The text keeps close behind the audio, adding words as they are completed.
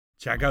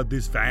Check out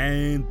this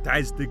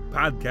fantastic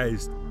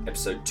podcast.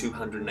 Episode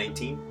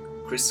 218,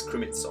 Chris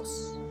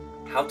Krimitsos.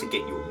 How to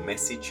get your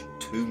message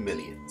to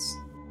millions.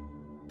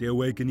 The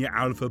Awaken Your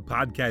Alpha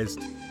podcast,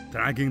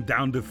 tracking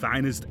down the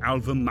finest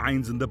alpha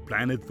minds on the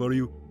planet for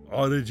you.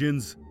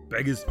 Origins,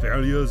 biggest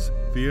failures,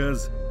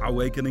 fears,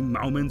 awakening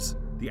moments,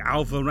 the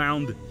Alpha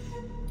Round.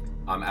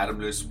 I'm Adam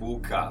Lewis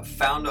Walker,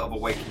 founder of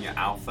Awaken Your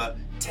Alpha,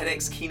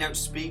 TEDx keynote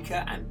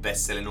speaker and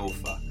best-selling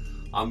author.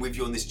 I'm with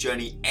you on this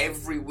journey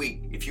every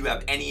week. If you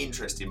have any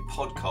interest in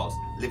podcasts,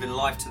 living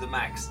life to the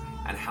max,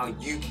 and how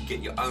you can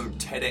get your own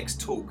TEDx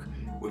talk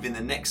within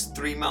the next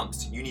 3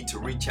 months, you need to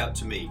reach out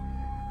to me.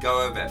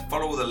 Go over,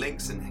 follow all the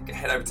links and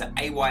head over to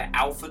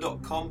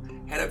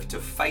ayalpha.com, head over to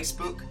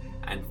Facebook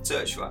and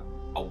search for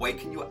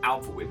Awaken Your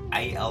Alpha with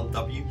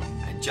ALW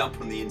and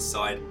jump on the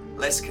inside.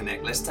 Let's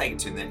connect, let's take it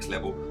to the next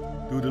level.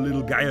 Do the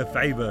little guy a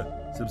favor,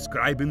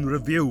 subscribe and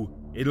review.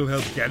 It'll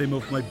help get him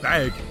off my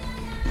back.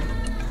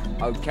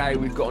 Okay,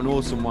 we've got an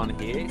awesome one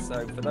here.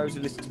 So for those who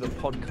listen to the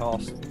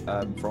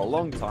podcast for a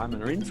long time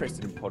and are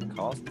interested in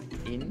podcasts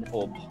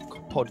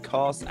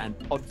and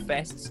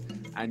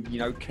podfests and, you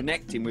know,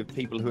 connecting with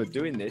people who are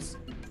doing this,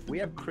 we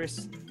have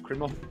Chris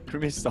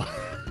Krimitsos.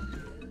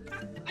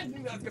 I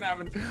knew that was going to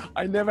happen.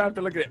 I never have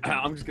to look at it.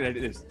 I'm just going to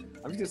edit this.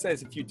 I'm just going to say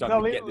this a few times. No,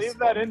 leave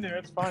that in there.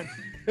 It's fine.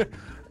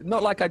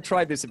 Not like I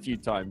tried this a few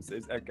times.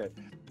 It's okay.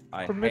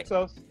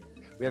 Krimitsos.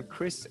 We have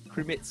Chris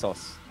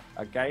Krimitsos.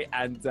 Okay,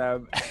 and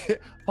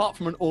apart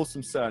from an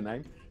awesome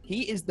surname,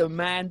 he is the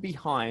man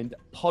behind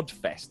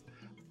Podfest,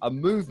 a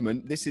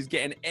movement. This is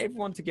getting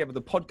everyone together,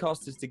 the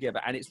podcasters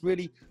together, and it's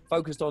really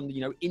focused on,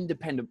 you know,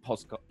 independent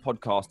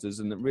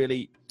podcasters, and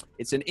really,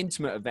 it's an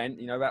intimate event.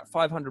 You know, about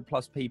 500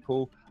 plus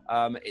people.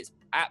 It's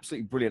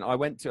absolutely brilliant. I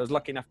was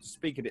lucky enough to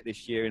speak at it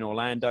this year in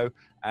Orlando,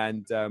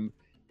 and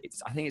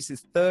I think it's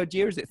his third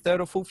year. Is it third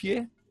or fourth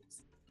year?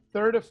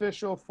 Third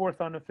official,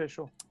 fourth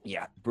unofficial.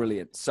 Yeah,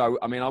 brilliant. So,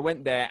 I mean, I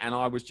went there and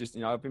I was just,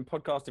 you know, I've been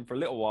podcasting for a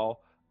little while,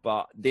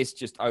 but this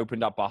just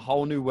opened up a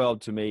whole new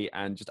world to me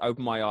and just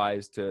opened my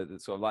eyes to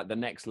sort of like the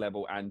next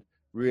level and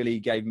really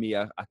gave me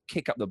a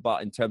kick up the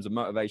butt in terms of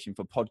motivation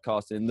for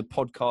podcasting and the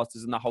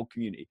podcasters and the whole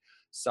community.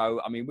 So,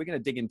 I mean, we're going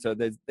to dig into,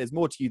 there's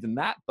more to you than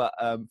that. But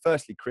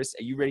firstly, Chris,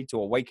 are you ready to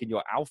awaken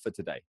your alpha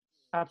today?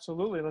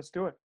 Absolutely. Let's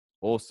do it.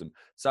 Awesome.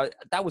 So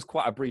that was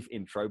quite a brief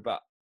intro, but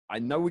I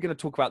know we're going to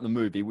talk about the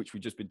movie, which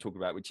we've just been talking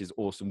about, which is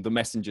awesome. The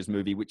Messengers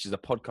movie, which is a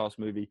podcast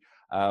movie,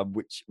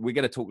 which we're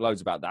going to talk loads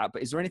about that.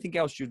 But is there anything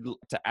else you'd like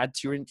to add to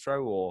your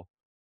intro or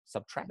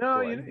subtract?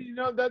 No, you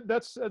know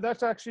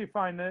that's actually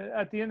fine.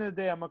 At the end of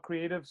the day, I'm a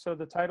creative, so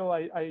the title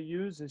I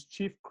use is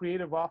Chief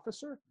Creative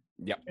Officer.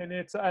 Yeah. And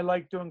I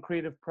like doing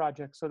creative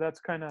projects, so that's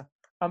kind of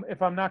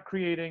if I'm not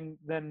creating,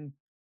 then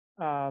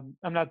I'm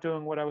not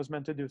doing what I was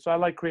meant to do. So I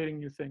like creating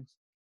new things.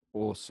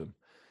 Awesome.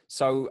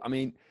 So, I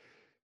mean,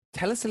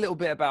 tell us a little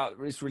bit about,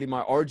 it's really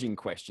my origin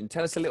question.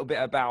 Tell us a little bit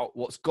about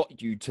what's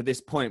got you to this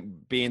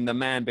point, being the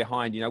man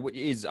behind, you know, what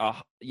is,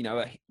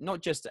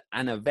 not just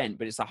an event,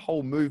 but it's a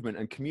whole movement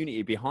and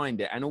community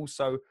behind it. And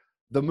also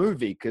the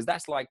movie, because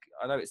that's like,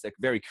 I know it's a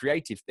very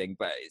creative thing,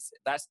 but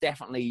that's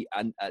definitely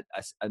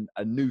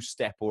a new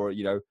step or,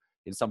 you know,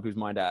 in some people's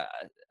mind,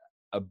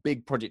 a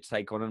big project to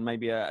take on and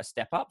maybe a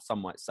step up, some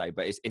might say,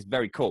 but it's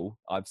very cool.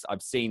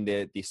 I've seen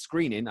the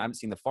screening. I haven't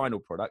seen the final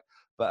product.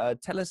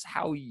 But tell us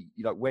how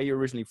where you're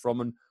originally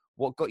from and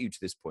what got you to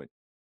this point.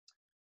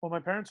 Well, my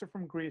parents are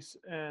from Greece,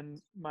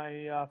 and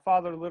my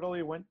father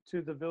literally went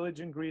to the village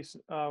in Greece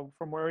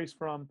from where he's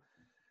from,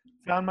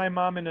 found my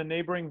mom in a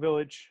neighboring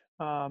village,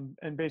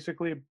 and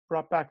basically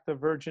brought back the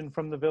virgin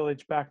from the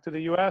village back to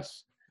the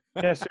U.S.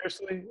 Yeah,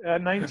 seriously.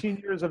 At 19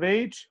 years of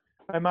age,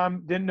 my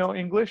mom didn't know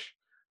English.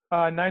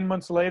 9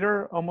 months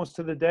later, almost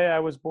to the day, I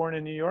was born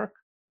in New York.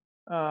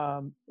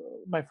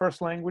 My first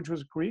language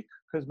was Greek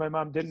because my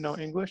mom didn't know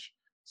English.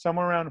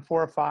 Somewhere around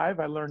 4 or 5,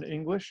 I learned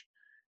English,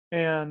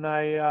 and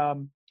I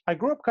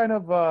grew up kind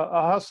of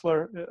a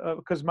hustler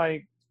because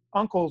my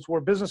uncles were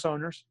business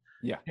owners.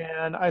 Yeah.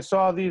 And I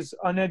saw these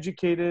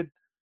uneducated,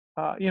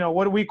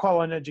 what do we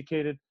call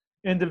uneducated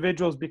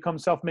individuals become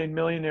self-made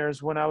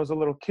millionaires when I was a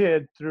little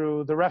kid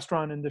through the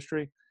restaurant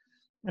industry,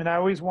 and I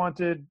always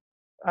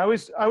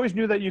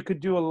knew that you could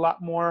do a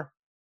lot more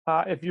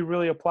if you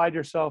really applied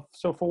yourself.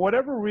 So for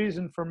whatever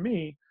reason, for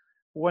me,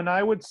 when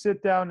I would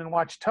sit down and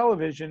watch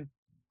television,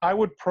 I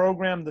would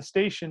program the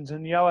stations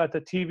and yell at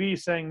the TV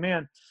saying,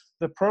 man,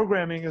 the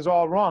programming is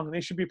all wrong.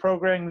 They should be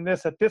programming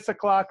this at this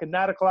o'clock and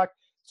that o'clock.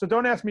 So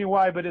don't ask me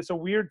why, but it's a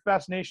weird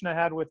fascination I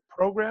had with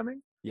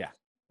programming. Yeah.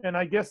 And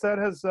I guess that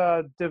has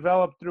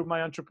developed through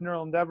my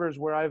entrepreneurial endeavors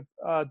where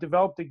I've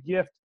developed a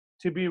gift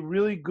to be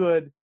really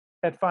good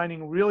at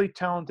finding really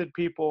talented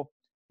people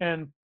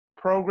and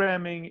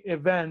programming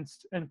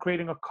events and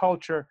creating a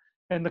culture.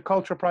 And the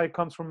culture probably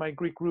comes from my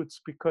Greek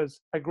roots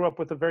because I grew up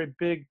with a very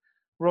big,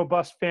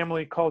 robust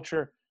family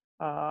culture,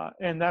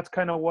 and that's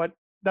kind of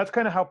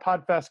how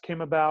Podfest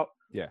came about.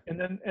 Yeah.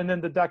 And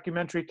then the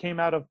documentary came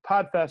out of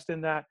Podfest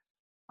in that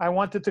I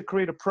wanted to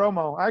create a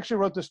promo. I actually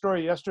wrote the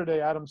story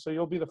yesterday, Adam, so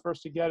you'll be the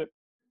first to get it.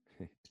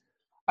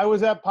 I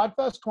was at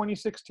Podfest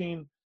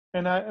 2016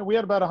 And we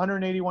had about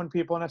 181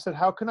 people. And I said,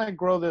 how can I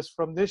grow this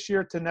from this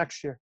year to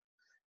next year?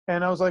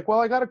 And I was like, well,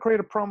 I got to create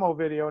a promo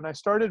video. And I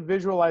started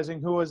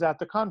visualizing who was at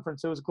the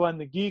conference. It was Glenn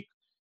the Geek,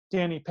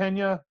 Danny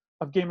Pena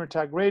of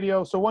Gamertag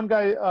Radio. So one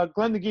guy,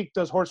 Glenn the Geek,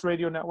 does Horse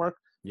Radio Network.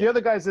 The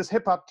other guy is this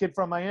hip hop kid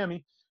from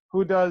Miami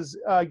who does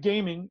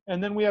gaming.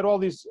 And then we had all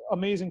these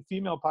amazing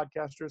female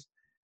podcasters.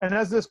 And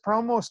as this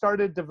promo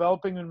started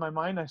developing in my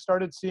mind, I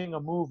started seeing a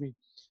movie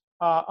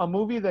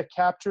that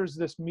captures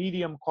this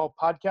medium called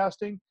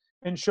podcasting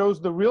and shows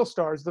the real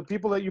stars, the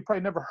people that you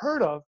probably never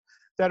heard of,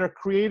 that are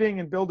creating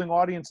and building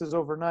audiences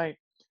overnight.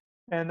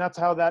 And that's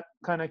how that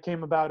kind of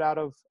came about out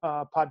of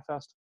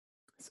PodFest.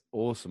 It's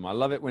awesome. I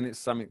love it when it's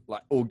something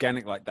like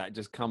organic like that. It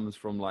just comes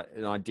from like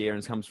an idea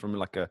and it comes from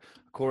like a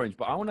core range.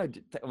 But I want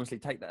to honestly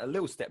take that a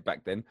little step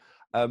back then.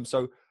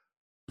 So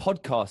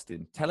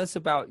podcasting, tell us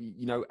about,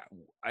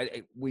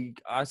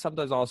 I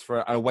sometimes ask for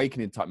an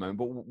awakening type moment,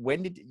 but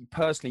when did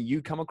personally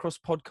you come across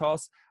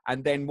podcasts,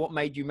 and then what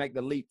made you make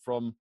the leap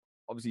from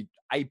obviously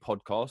a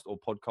podcast or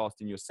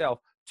podcasting yourself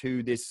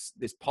to this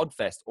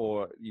PodFest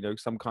or,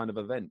 some kind of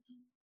event?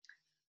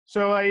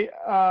 So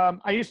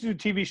I used to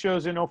do TV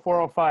shows in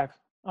 0405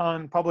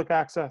 on public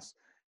access,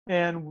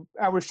 and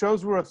our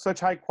shows were of such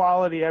high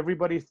quality.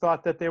 Everybody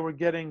thought that they were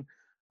getting,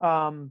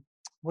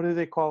 what do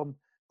they call them?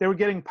 They were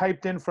getting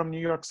piped in from New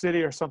York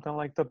City or something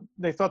like that.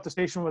 They thought the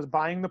station was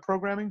buying the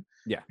programming.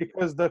 Yeah.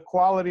 Because the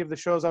quality of the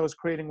shows I was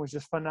creating was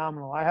just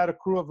phenomenal. I had a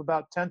crew of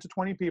about 10 to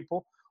 20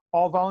 people,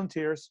 all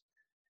volunteers.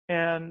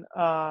 And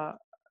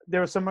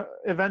there were some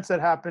events that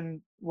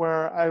happened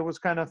where I was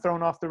kind of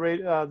thrown off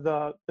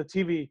the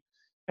TV.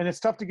 And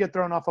it's tough to get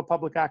thrown off of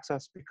public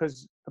access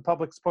because the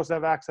public's supposed to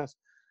have access.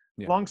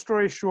 Yeah. Long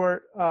story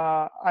short,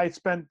 I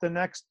spent the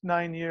next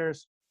 9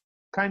 years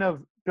kind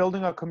of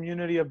building a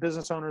community of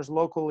business owners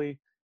locally.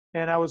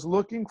 And I was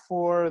looking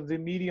for the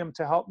medium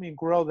to help me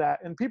grow that.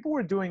 And people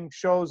were doing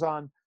shows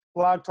on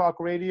Blog Talk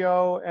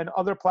Radio and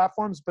other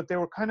platforms, but they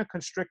were kind of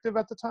constrictive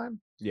at the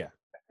time. Yeah.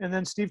 And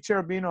then Steve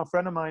Cherubino, a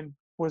friend of mine,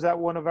 was at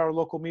one of our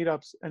local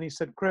meetups. And he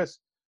said, Chris,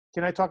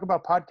 can I talk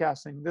about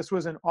podcasting? This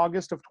was in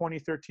August of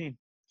 2013.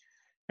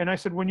 And I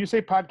said, when you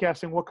say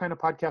podcasting, what kind of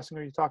podcasting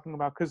are you talking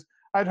about? Because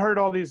I'd heard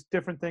all these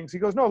different things. He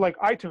goes, no, like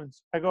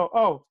iTunes. I go,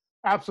 oh,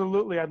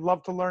 absolutely. I'd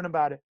love to learn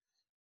about it.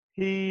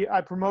 I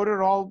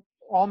promoted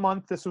all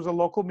month. This was a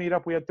local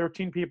meetup. We had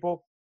 13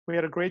 people. We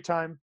had a great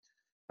time.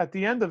 At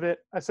the end of it,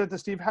 I said to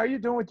Steve, how are you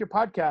doing with your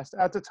podcast?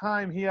 At the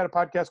time, he had a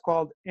podcast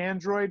called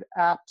Android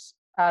Apps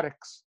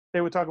Addicts. They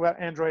would talk about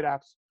Android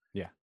apps.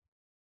 Yeah.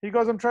 He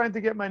goes, I'm trying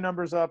to get my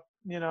numbers up.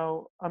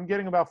 I'm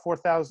getting about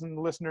 4,000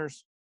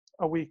 listeners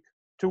a week,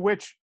 to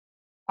which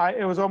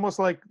it was almost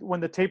like when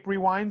the tape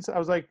rewinds, I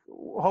was like,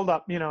 hold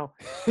up,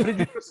 what did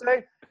you just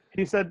say?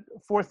 He said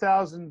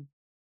 4,000.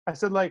 I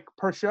said, like,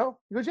 per show?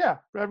 He goes, yeah.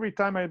 Every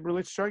time I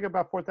release a show, I get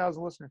about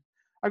 4,000 listeners.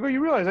 I go,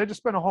 you realize I just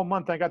spent a whole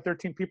month. I got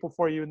 13 people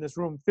for you in this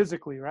room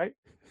physically, right?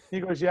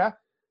 He goes, yeah.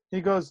 He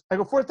goes, I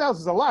go,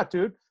 4,000 is a lot,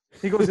 dude.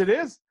 He goes, it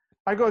is?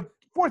 I go,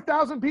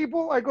 4,000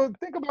 people? I go,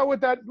 think about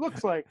what that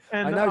looks like.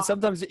 And I know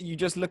sometimes you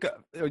just look at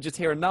or just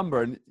hear a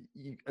number, and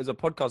as a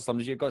podcast,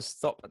 sometimes you've got to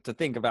stop to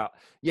think about,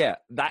 yeah,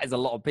 that is a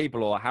lot of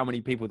people, or how many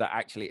people that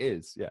actually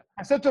is. Yeah.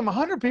 I said to him,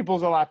 100 people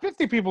is a lot,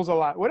 50 people is a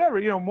lot, whatever,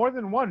 more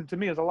than one to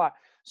me is a lot.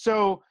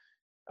 So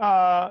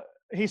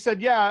he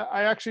said, yeah,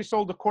 I actually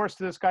sold a course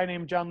to this guy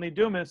named John Lee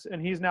Dumas, and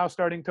he's now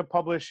starting to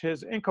publish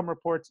his income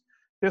reports.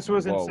 This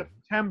was in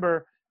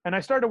September. And I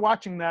started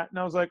watching that, and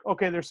I was like,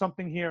 okay, there's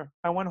something here.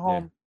 I went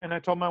home and I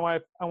told my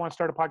wife, I want to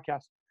start a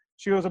podcast.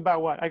 She goes,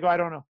 about what? I go, I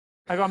don't know.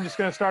 I go, I'm just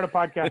going to start a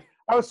podcast.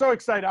 I was so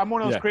excited. I'm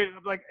one of those creators.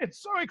 I'm like,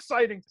 it's so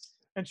exciting.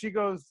 And she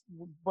goes,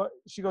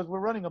 we're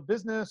running a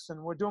business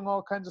and we're doing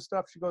all kinds of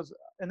stuff. She goes,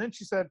 and then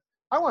she said,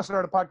 I want to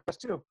start a podcast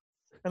too.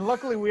 And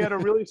luckily we had a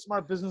really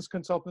smart business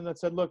consultant that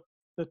said, look,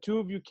 the two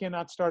of you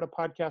cannot start a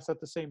podcast at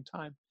the same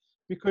time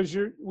because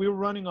we were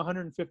running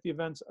 150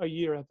 events a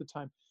year at the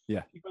time.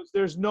 Yeah. Because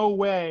there's no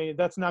way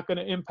that's not going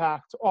to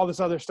impact all this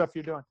other stuff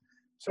you're doing.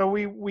 So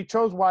we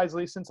chose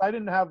wisely, since I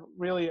didn't have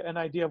really an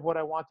idea of what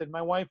I wanted.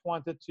 My wife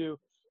wanted to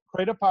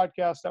create a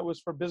podcast that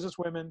was for business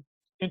women,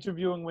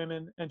 interviewing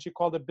women, and she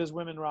called it Biz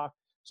Women Rock.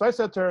 So I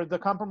said to her, the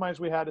compromise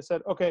we had, I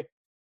said, okay,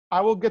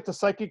 I will get the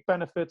psychic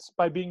benefits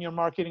by being your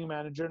marketing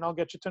manager, and I'll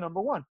get you to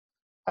number one.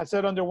 I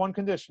said, under one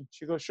condition.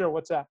 She goes, sure,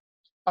 what's that?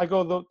 I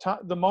go,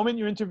 the moment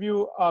you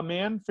interview a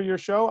man for your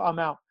show, I'm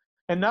out.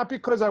 And not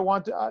because I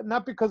want to,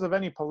 not because of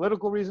any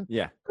political reason.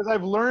 Yeah. Because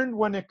I've learned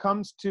when it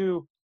comes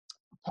to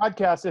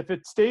podcasts, if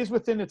it stays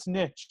within its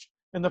niche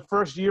in the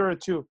first year or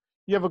two,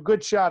 you have a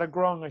good shot at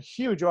growing a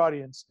huge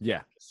audience.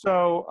 Yeah.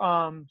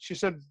 So she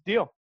said,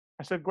 deal.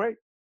 I said, great.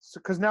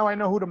 Because now I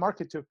know who to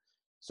market to.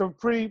 So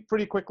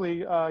pretty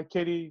quickly,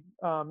 Katie,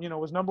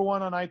 was number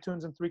one on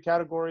iTunes in 3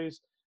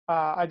 categories.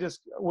 I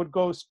just would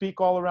go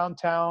speak all around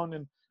town,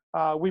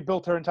 and we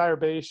built her entire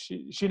base.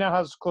 She now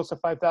has close to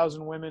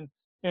 5,000 women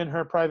in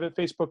her private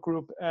Facebook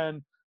group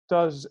and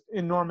does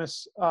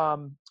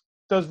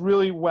does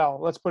really well.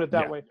 Let's put it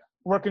that way,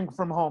 working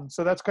from home.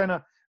 So that's kind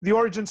of the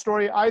origin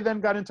story. I then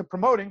got into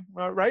promoting,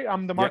 right?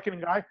 I'm the marketing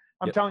guy.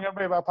 I'm Yep. telling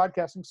everybody about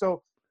podcasting.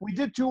 So we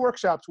did 2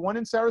 workshops, one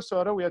in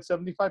Sarasota. We had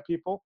 75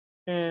 people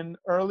in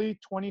early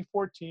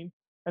 2014.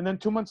 And then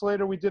 2 months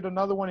later, we did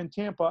another one in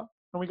Tampa,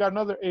 and we got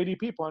another 80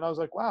 people. And I was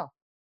like, wow,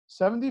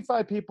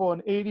 75 people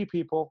and 80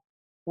 people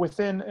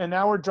within an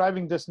hour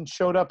driving distance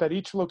showed up at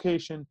each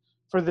location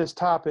for this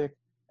topic.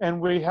 And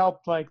we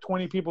helped like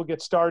 20 people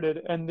get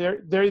started, and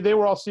they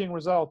were all seeing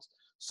results.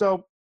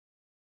 So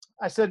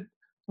I said,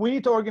 we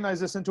need to organize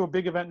this into a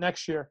big event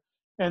next year.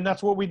 And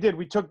that's what we did.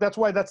 That's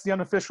why that's the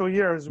unofficial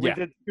year is we Yeah,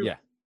 did 2. yeah.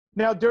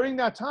 Now, during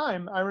that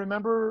time, I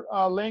remember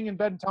laying in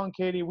bed and telling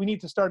Katie, we need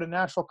to start a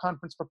national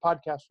conference for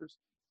podcasters.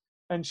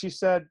 And she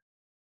said,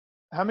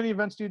 how many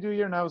events do you do a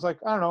year? And I was like,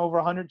 I don't know, over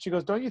 100. She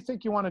goes, don't you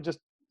think you want to just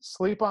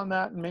sleep on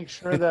that and make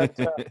sure that,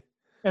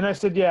 and I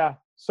said, yeah.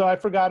 So I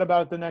forgot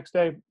about it the next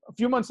day. A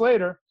few months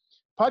later,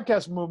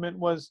 podcast movement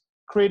was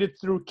created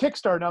through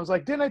Kickstarter. And I was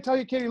like, didn't I tell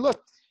you, Katie,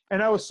 look.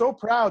 And I was so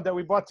proud that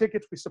we bought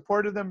tickets, we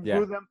supported them, Yeah.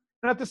 grew them.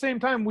 And at the same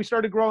time, we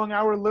started growing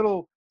our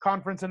little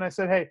conference. And I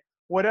said, hey,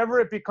 whatever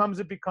it becomes,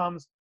 it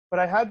becomes. But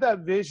I had that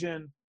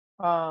vision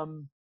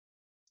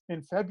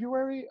in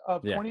February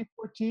of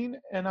 2014.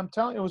 And I'm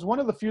telling you, it was one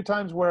of the few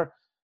times where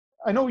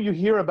I know you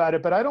hear about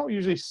it, but I don't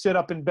usually sit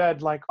up in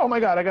bed like, oh my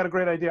God, I got a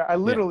great idea. I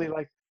literally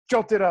like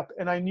jolted up,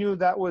 and I knew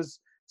that was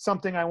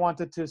something I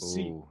wanted to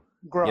see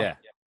grow. Yeah,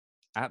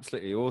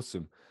 absolutely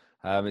awesome.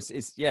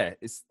 It's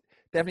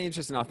definitely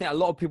interesting. I think a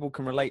lot of people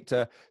can relate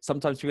to,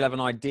 sometimes people have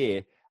an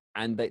idea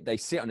and they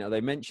sit on it or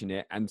they mention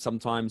it, and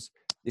sometimes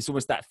it's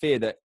almost that fear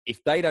that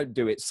if they don't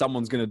do it,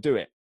 someone's going to do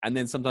it. And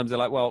then sometimes they're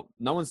like, well,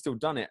 no one's still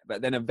done it,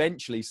 but then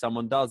eventually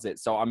someone does it.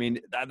 So, I mean,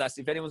 that's,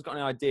 if anyone's got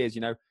any ideas,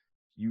 you know,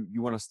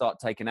 you want to start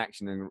taking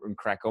action and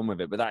crack on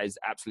with it. But that is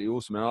absolutely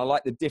awesome. And I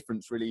like the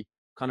difference, really,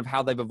 kind of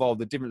how they've evolved,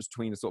 the difference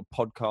between the sort of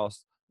podcast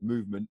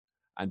movement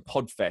and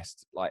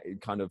Podfest. Like,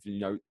 kind of,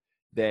 you know,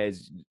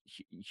 there's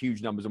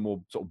huge numbers of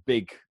more sort of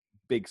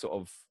big sort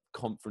of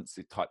conference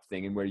type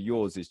thing. And where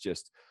yours is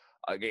just,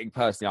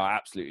 personally, I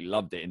absolutely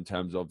loved it in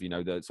terms of, you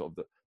know, the sort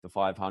of the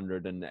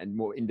 500 and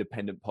more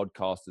independent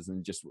podcasters,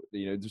 and just,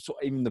 you know,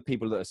 even the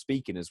people that are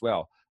speaking as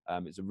well.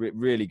 It's a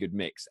really good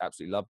mix.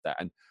 Absolutely loved that.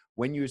 And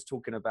when you was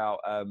talking about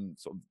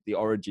sort of the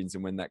origins,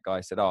 and when that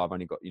guy said, oh, I've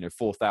only got, you know,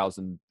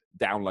 4,000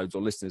 downloads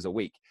or listeners a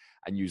week,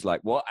 and you was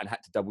like, what? And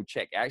had to double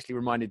check. It actually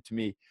reminded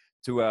me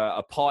to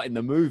a part in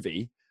the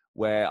movie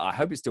where, I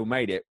hope it still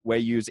made it, where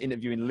you was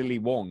interviewing Lily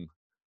Wong.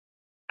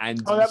 And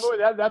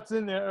that's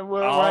in there.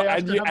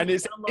 And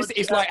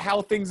it's like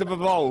how things have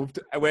evolved,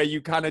 where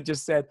you kind of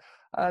just said,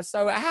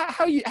 so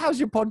how's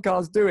your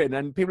podcast doing?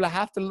 And people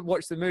have to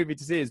watch the movie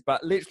to see this,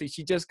 but literally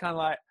she just kind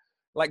of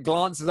like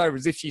glances over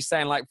as if she's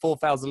saying like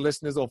 4,000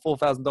 listeners or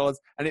 $4,000,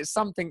 and it's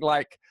something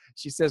like,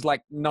 she says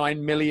like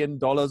 $9 million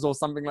or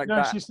something like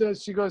that.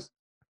 She goes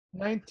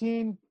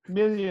 19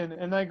 million,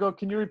 and I go,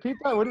 can you repeat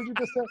that? What did you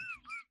just say?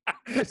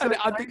 It's like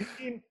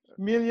 19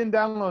 million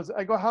downloads.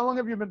 I go, how long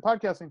have you been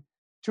podcasting?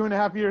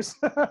 2.5 years.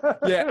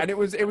 Yeah, and it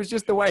was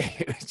just the way.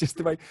 It was just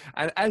the way.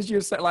 And as you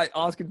said, like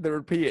asking to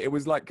repeat it, it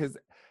was like, because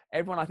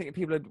everyone, I think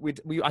people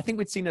I think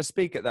we'd seen her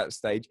speak at that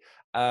stage,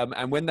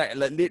 and when that,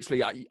 like,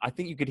 literally, I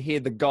think you could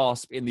hear the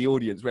gasp in the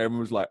audience where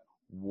everyone was like,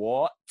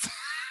 "What?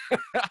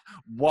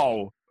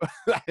 Whoa!"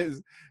 that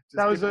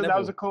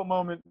was a cool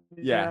moment.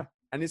 Yeah.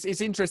 And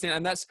it's interesting,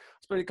 and that's, I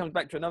suppose it comes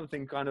back to another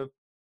thing, kind of,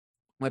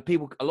 where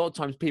a lot of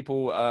times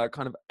people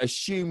kind of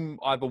assume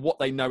either what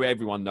they know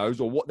everyone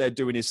knows, or what they're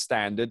doing is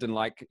standard, and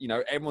like, you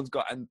know, everyone's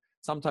got, and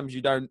sometimes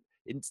you don't.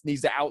 It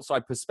needs the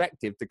outside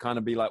perspective to kind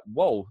of be like,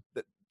 "Whoa,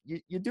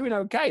 you're doing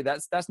okay.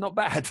 That's not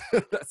bad.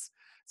 It's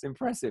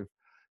impressive."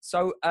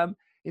 So,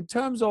 in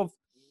terms of,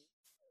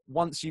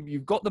 once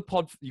you've got the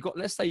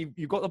let's say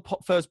you've got the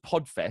first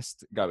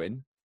Podfest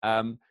going.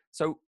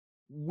 So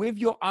with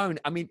your own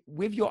kind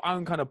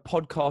of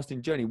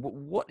podcasting journey,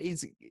 what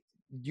is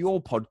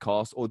your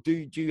podcast, or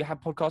do you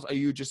have podcasts? Are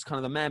you just kind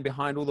of the man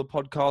behind all the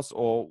podcasts,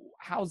 or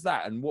how's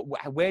that? And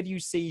where do you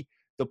see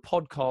the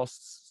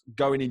podcasts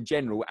going in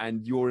general,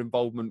 and your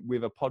involvement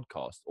with a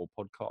podcast or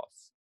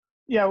podcasts?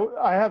 Yeah,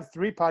 I have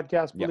 3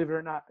 podcasts, believe it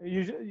or not.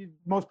 Usually,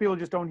 most people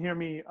just don't hear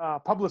me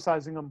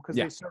publicizing them because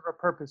they serve a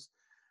purpose.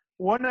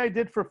 One I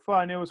did for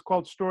fun, it was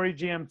called Story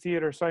GM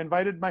Theater. So I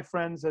invited my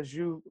friends,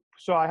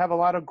 so I have a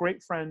lot of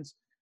great friends.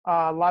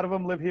 A lot of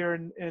them live here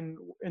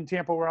in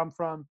Tampa, where I'm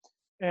from.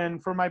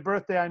 And for my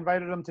birthday, I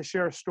invited them to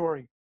share a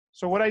story.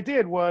 So what I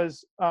did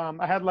was,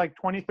 I had like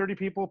 20, 30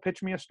 people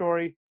pitch me a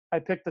story. I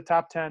picked the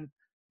top 10,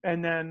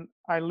 and then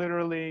I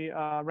literally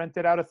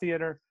rented out a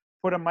theater,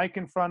 put a mic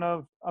in front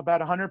of about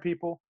 100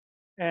 people,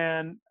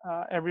 and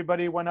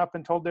everybody went up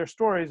and told their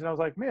stories. And I was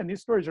like, man,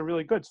 these stories are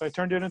really good. So I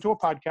turned it into a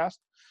podcast.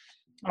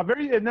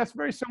 And that's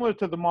very similar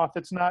to The Moth.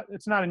 It's not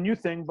a new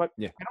thing, but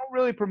I don't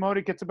really promote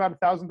it. It gets about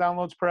 1,000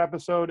 downloads per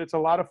episode. It's a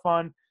lot of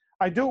fun.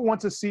 I do it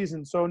once a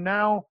season. So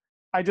now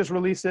I just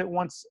release it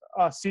once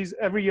a season.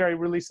 Every year I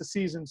release a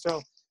season.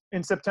 So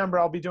in September,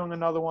 I'll be doing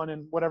another one,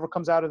 and whatever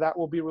comes out of that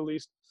will be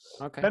released.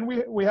 Okay. Then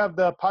we have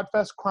the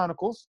Podfest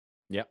Chronicles.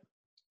 Yep.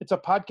 It's a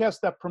podcast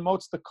that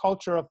promotes the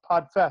culture of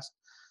Podfest.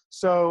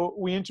 So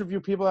we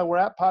interview people that were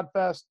at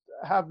Podfest,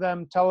 have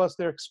them tell us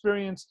their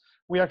experience.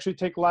 We actually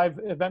take live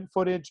event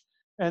footage,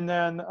 and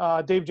then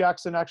Dave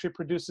Jackson actually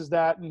produces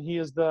that, and he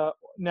is the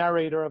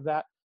narrator of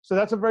that. So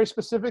that's a very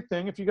specific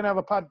thing. If you're going to have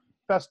a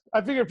podcast,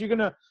 I figure if you're going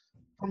to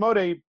promote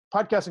a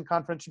podcasting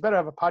conference, you better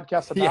have a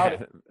podcast about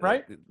it,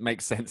 right? It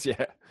makes sense,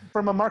 yeah.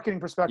 From a marketing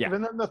perspective. Yeah.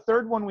 And then the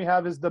third one we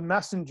have is the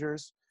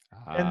Messengers.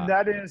 And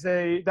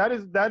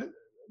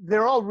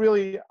they're all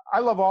really, I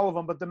love all of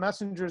them, but the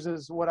Messengers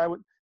is what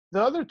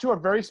the other two are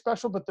very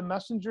special, but the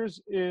Messengers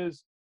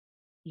is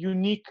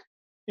unique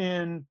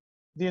in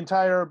the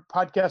entire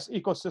podcast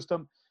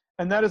ecosystem.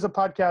 And that is a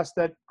podcast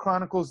that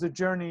chronicles the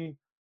journey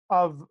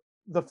of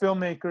the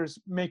filmmakers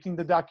making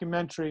the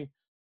documentary.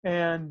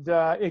 And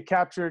it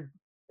captured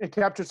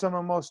some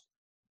of the most,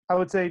 I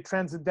would say,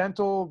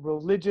 transcendental,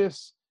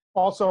 religious,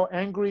 also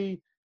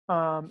angry,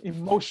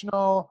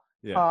 emotional,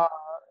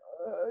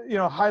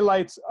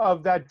 highlights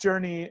of that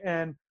journey.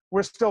 And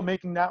we're still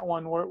making that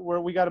one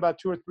where we got about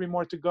 2 or 3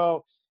 more to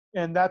go.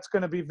 And that's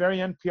going to be very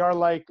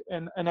NPR-like.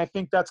 And I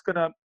think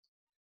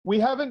we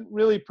haven't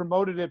really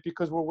promoted it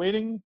because we're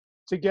waiting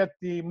to get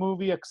the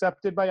movie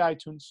accepted by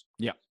iTunes.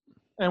 Yeah.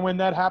 And when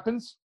that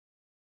happens,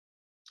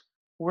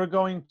 we're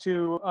going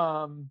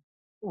to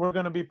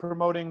be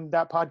promoting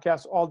that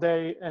podcast all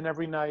day and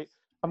every night.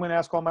 I'm going to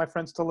ask all my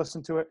friends to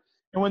listen to it.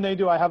 And when they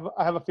do, I have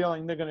a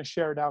feeling they're going to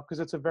share it out because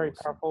it's a very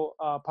powerful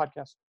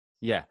podcast.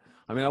 Yeah.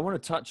 I mean, I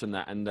want to touch on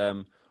that. And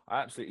I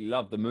absolutely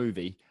love the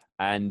movie.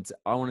 And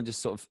I want to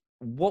just sort of,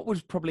 what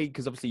was probably,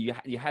 because obviously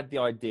you had the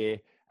idea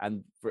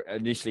and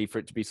initially for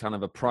it to be kind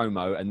of a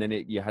promo, and then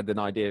you had an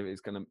idea it's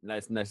going to,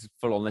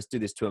 let's do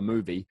this to a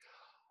movie.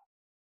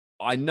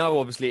 I know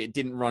obviously it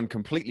didn't run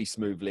completely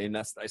smoothly, and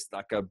that's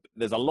like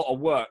there's a lot of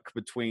work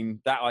between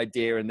that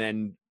idea and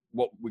then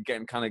what we're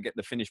getting get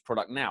the finished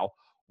product now.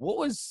 What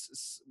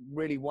was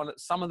really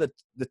some of the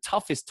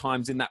toughest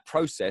times in that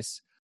process?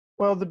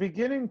 Well, the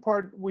beginning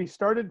part, we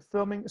started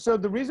filming. So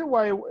the reason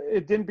why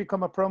it didn't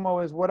become a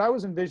promo is what I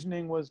was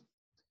envisioning was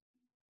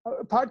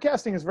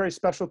podcasting is very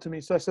special to me.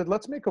 So I said,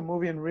 let's make a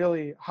movie and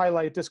really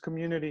highlight this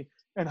community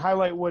and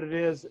highlight what it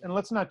is. And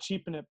let's not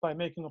cheapen it by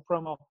making a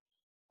promo.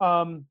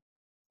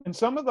 And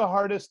some of the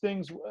hardest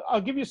things,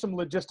 I'll give you some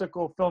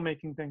logistical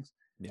filmmaking things.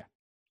 Yeah.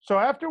 So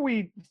after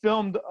we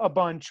filmed a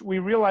bunch, we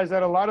realized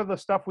that a lot of the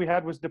stuff we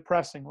had was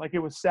depressing. Like it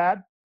was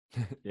sad.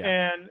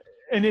 Yeah.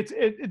 And it's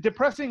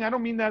depressing. I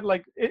don't mean that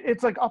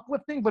it's like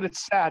uplifting, but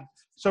it's sad.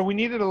 So we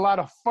needed a lot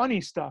of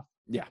funny stuff.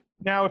 Yeah.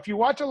 Now, if you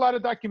watch a lot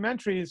of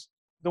documentaries,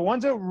 the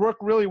ones that work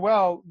really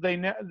well,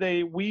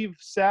 they weave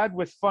sad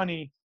with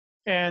funny,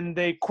 and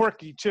they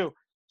quirky too.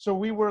 So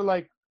we were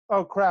like,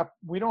 oh crap,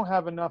 we don't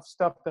have enough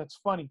stuff that's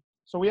funny.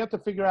 So we have to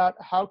figure out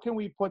how can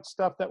we put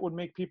stuff that would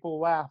make people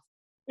laugh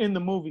in the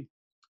movie.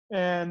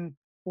 And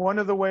one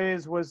of the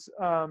ways was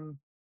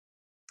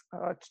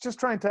just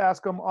trying to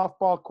ask them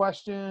off-ball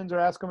questions or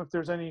ask them if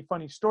there's any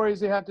funny stories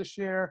they had to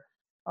share,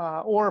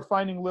 or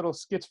finding little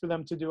skits for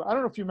them to do. I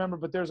don't know if you remember,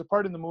 but there's a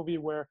part in the movie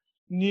where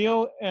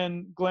Neil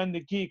and Glenn the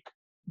Geek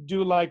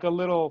do like a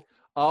little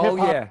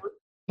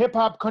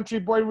hip-hop country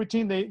boy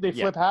routine. They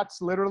flip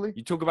hats, literally.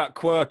 You talk about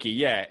quirky,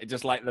 yeah. It's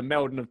just like the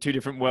melding of two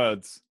different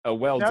words,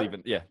 worlds now,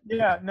 even, yeah.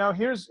 Yeah, now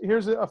here's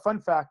a fun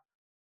fact.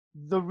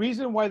 The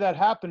reason why that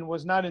happened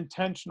was not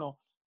intentional.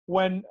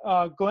 When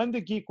Glenn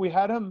the Geek, we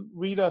had him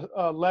read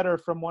a letter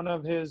from one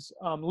of his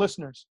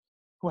listeners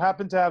who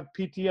happened to have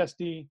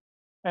PTSD,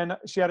 and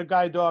she had a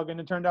guide dog, and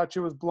it turned out she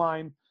was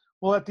blind.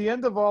 Well, at the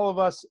end of all of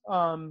us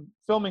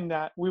filming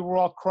that, we were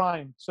all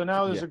crying. So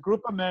now there's a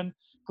group of men.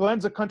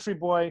 Glenn's a country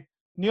boy.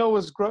 Neil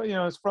was,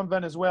 is from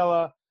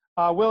Venezuela.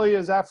 Willie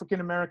is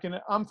African-American.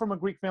 I'm from a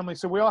Greek family.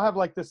 So we all have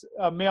like this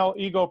male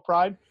ego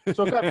pride.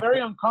 So it got very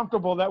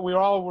uncomfortable that we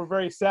all were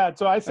very sad.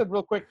 So I said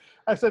real quick,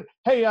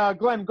 hey,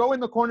 Glenn, go in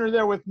the corner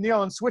there with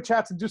Neil and switch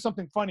hats and do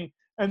something funny.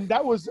 And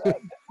that was,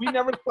 we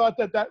never thought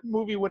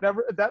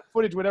that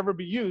footage would ever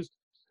be used.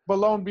 But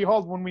lo and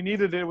behold, when we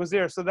needed it, it was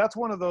there. So that's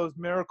one of those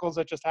miracles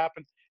that just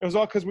happened. It was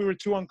all because we were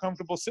too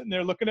uncomfortable sitting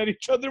there looking at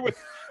each other with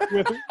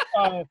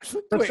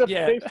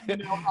precipitation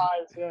in our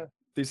eyes. Yeah.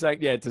 It's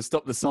like, to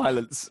stop the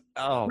silence.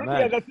 Oh,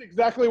 man. Yeah, that's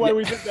exactly why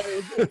we did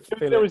that.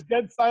 There was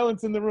dead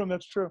silence in the room.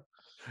 That's true.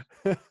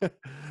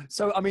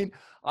 So, I mean,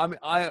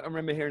 I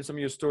remember hearing some of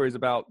your stories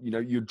about,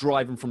 you're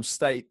driving from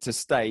state to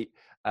state.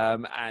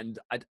 And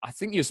I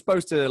think you're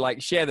supposed to like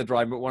share the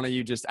drive, but one of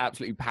you just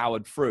absolutely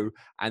powered through.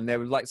 And there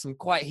was like some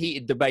quite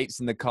heated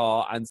debates in the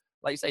car. And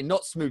like you say,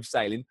 not smooth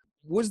sailing.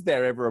 Was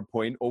there ever a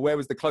point, or where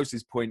was the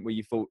closest point where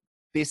you thought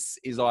this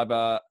is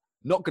either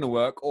not going to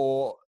work,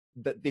 or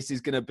that this is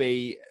going to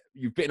be,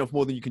 you've bitten off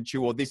more than you can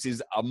chew, or this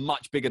is a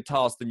much bigger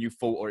task than you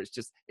thought, or it's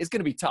going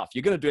to be tough.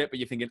 You're going to do it, but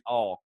you're thinking,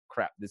 oh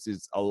crap, this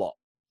is a lot.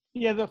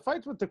 Yeah, the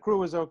fights with the crew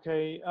was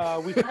okay.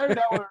 We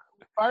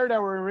fired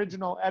our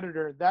original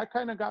editor. That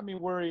kind of got me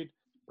worried.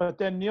 But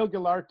then Neil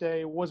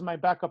Gilarte was my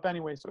backup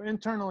anyway. So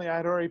internally, I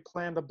had already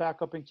planned a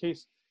backup in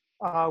case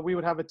we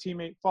would have a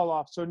teammate fall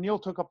off. So Neil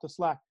took up the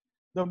slack.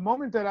 The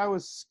moment that I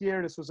was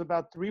scared, this was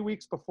about 3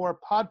 weeks before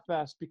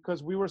PodFest,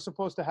 because we were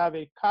supposed to have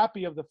a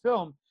copy of the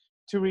film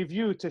to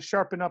review to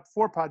sharpen up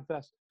for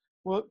PodFest.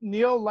 Well,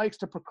 Neil likes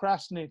to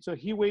procrastinate, so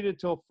he waited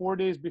till 4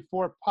 days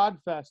before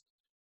Podfest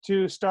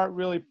to start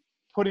really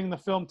putting the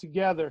film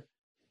together.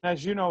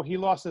 As you know, he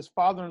lost his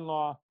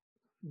father-in-law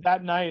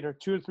that night, or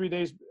 2 or 3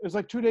 days. It was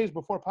like 2 days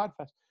before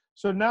Podfest.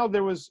 So now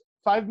there was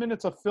 5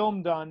 minutes of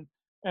film done,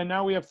 and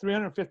now we have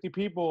 350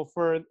 people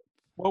for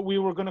what we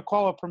were going to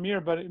call a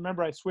premiere. But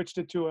remember, I switched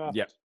it to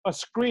a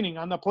screening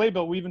on the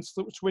playbill. We even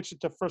switched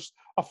it to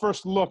a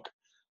first look.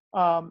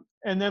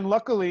 And then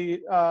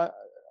luckily,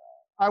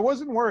 I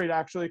wasn't worried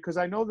actually, because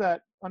I know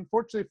that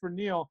unfortunately for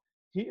Neil,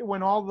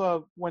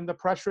 when the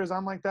pressure is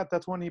on like that,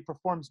 that's when he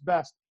performs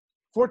best.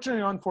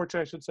 Fortunately, or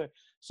unfortunately, I should say.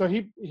 So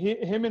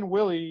him and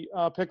Willie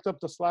picked up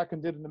the slack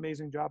and did an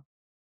amazing job.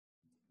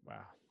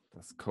 Wow,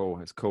 that's cool.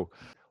 That's cool.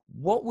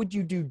 What would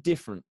you do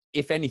different,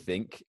 if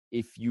anything,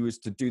 if you was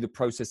to do the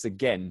process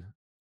again?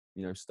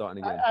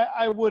 Starting again.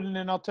 I wouldn't,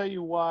 and I'll tell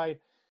you why.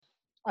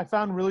 I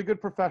found really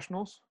good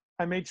professionals.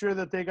 I made sure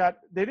that they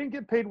didn't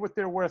get paid what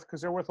they're worth, because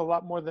they're worth a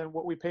lot more than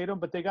what we paid them,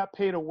 but they got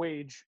paid a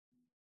wage.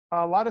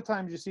 A lot of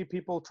times you see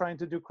people trying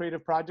to do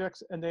creative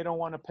projects and they don't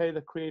want to pay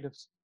the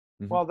creatives.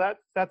 Mm-hmm. Well,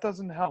 that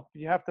doesn't help.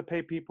 You have to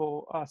pay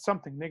people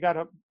something. They got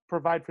to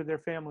provide for their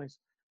families.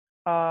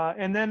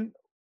 And then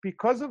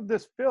because of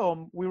this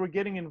film, we were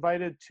getting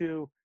invited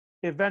to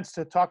events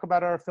to talk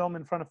about our film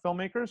in front of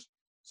filmmakers.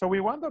 So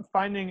we wound up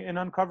finding and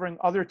uncovering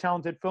other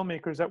talented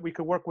filmmakers that we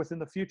could work with in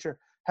the future.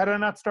 Had I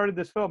not started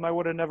this film, I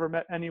would have never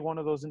met any one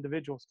of those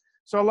individuals.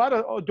 So a lot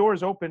of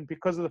doors opened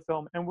because of the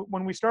film. And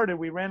when we started,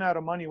 we ran out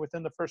of money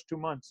within the first 2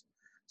 months.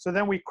 So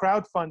then we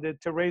crowdfunded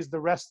to raise the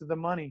rest of the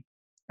money.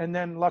 And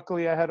then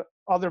luckily I had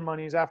other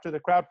monies after the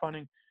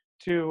crowdfunding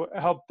to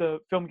help the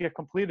film get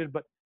completed.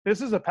 But this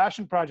is a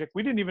passion project.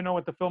 We didn't even know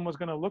what the film was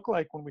going to look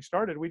like when we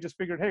started. We just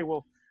figured, hey,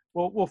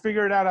 we'll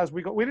figure it out as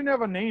we go. We didn't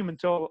have a name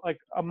until like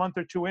a month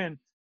or two in.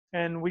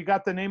 And we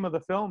got the name of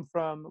the film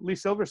from Lee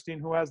Silverstein,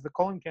 who has the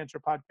colon cancer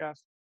podcast.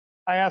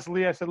 I asked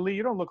Lee, I said, Lee,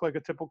 you don't look like a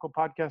typical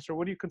podcaster.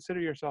 What do you consider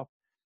yourself?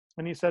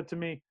 And he said to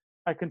me,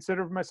 I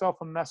consider myself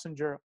a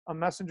messenger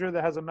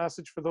that has a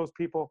message for those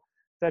people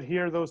that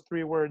hear those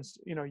 3 words,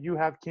 you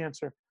have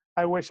cancer.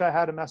 I wish I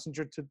had a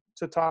messenger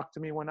to talk to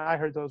me when I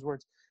heard those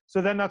words.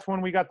 So then that's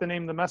when we got the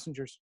name The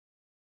Messengers.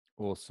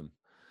 Awesome.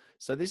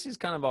 So this is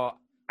kind of our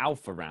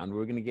alpha round.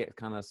 We're going to get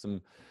kind of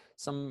some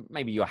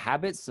maybe your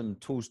habits, some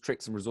tools,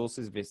 tricks, and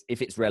resources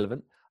if it's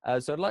relevant.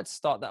 So I'd like to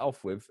start that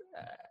off with,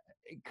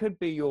 it could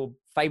be your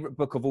favorite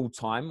book of all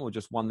time, or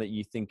just one that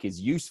you think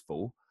is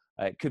useful.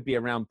 It could be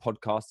around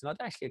podcasting.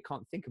 I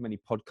can't think of many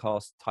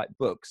podcast type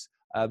books.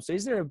 So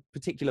is there a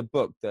particular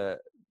book that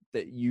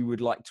you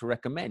would like to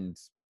recommend?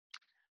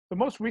 The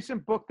most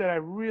recent book that I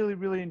really,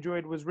 really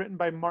enjoyed was written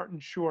by Martin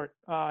Short.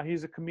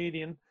 He's a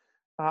comedian.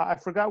 I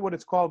forgot what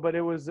it's called, but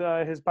it was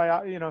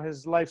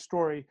his life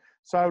story.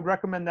 So I would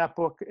recommend that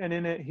book. And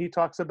in it, he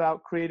talks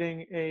about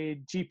creating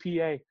a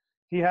GPA.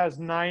 He has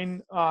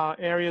 9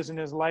 areas in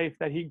his life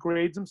that he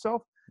grades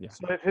himself. Yeah.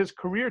 So if his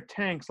career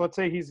tanks, let's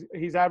say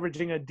he's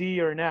averaging a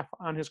D or an F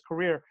on his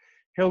career,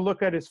 he'll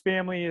look at his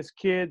family, his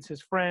kids,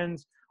 his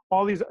friends,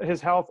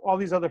 his health, all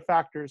these other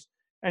factors,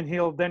 and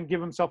he'll then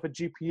give himself a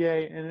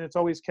GPA, and it's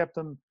always kept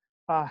him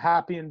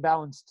happy and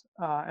balanced.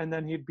 And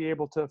then he'd be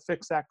able to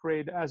fix that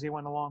grade as he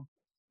went along.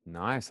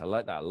 Nice. I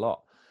like that a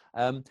lot.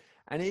 And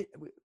it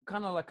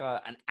kind of like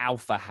an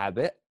alpha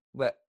habit,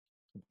 but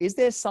is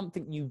there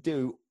something you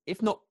do,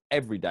 if not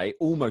every day,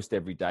 almost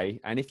every day,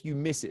 and if you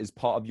miss it as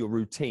part of your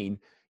routine,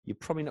 you're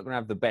probably not going to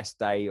have the best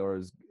day or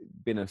as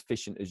been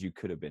efficient as you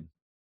could have been?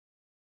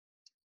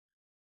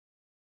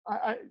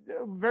 I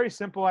very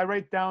simple. I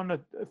write down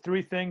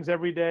 3 things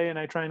every day, and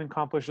I try and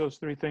accomplish those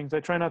 3 things. I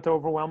try not to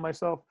overwhelm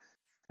myself,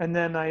 and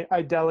then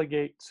I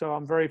delegate. So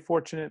I'm very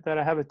fortunate that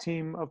I have a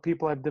team of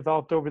people I've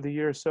developed over the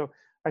years. So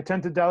I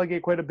tend to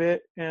delegate quite a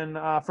bit. And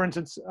for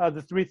instance,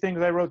 the 3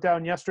 things I wrote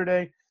down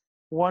yesterday,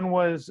 one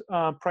was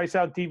price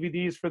out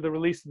DVDs for the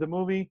release of the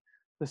movie.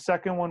 The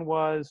second one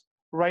was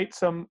write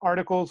some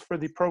articles for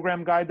the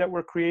program guide that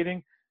we're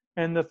creating.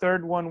 And the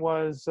third one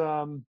was,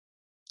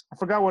 I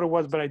forgot what it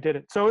was, but I did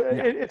it. So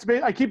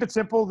yeah. I keep it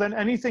simple. Then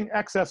anything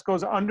excess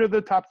goes under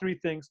the top 3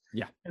 things.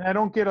 Yeah. And I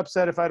don't get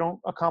upset if I don't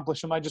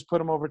accomplish them. I just put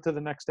them over to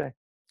the next day.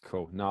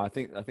 Cool. No, I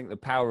think the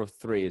power of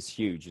 3 is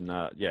huge. And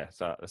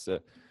so that's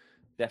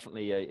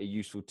definitely a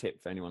useful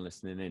tip for anyone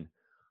listening in.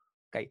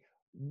 Okay.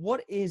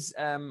 What is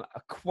a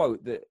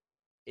quote that,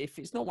 if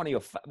it's not one of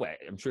your,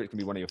 I'm sure it can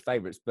be one of your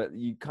favorites, but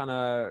you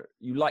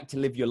like to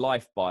live your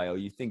life by, or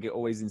you think it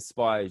always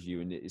inspires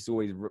you and it's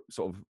always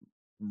sort of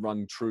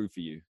rung true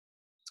for you?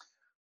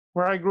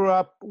 Where I grew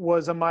up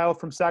was a mile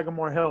from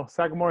Sagamore Hill.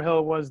 Sagamore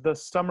Hill was the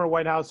summer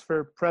White House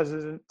for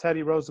President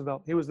Teddy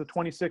Roosevelt. He was the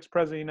 26th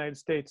president of the United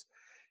States.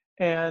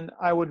 And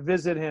I would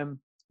visit him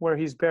where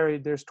he's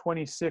buried. There's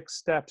 26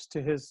 steps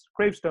to his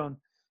gravestone.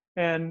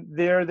 And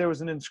there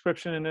was an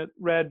inscription, and it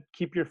read,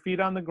 "Keep your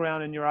feet on the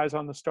ground and your eyes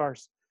on the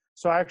stars."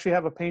 So I actually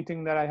have a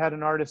painting that I had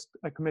an artist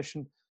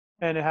commissioned,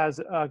 and it has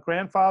a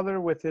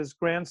grandfather with his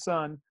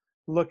grandson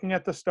looking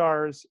at the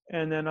stars,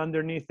 and then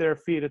underneath their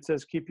feet it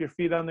says, "Keep your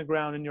feet on the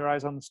ground and your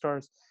eyes on the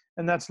stars."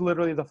 And that's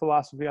literally the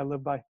philosophy I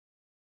live by.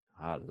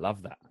 I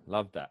love that.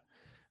 Love that.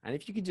 And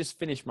if you could just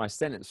finish my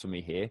sentence for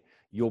me here,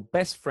 your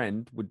best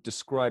friend would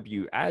describe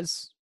you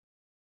as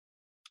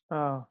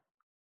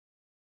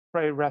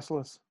Very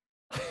restless.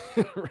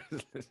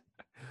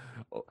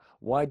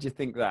 Why do you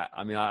think that?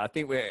 I mean, I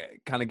think we're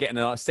kind of getting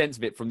a sense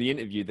of it from the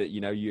interview that,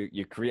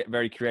 you're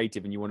very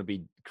creative and you want to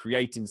be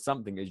creating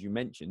something, as you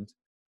mentioned.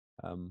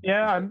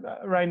 Yeah,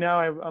 right now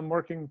I'm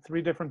working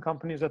 3 different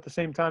companies at the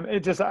same time. It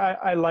just,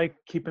 I like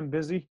keeping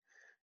busy.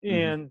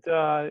 And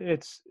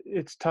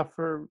it's tough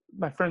for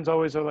my friends.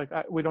 Always are like,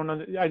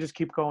 I just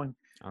keep going.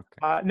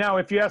 Okay. Now,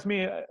 if you ask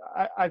me,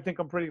 I think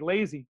I'm pretty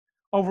lazy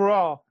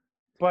overall.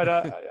 But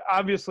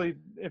obviously,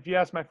 if you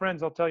ask my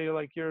friends, I'll tell you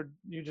like you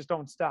just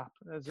don't stop.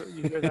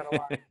 You hear that a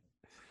lot.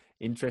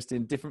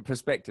 Interesting, different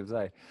perspectives,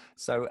 eh?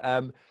 So,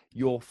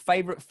 your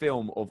favorite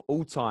film of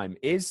all time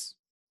is?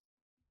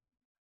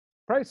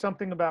 Probably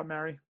Something About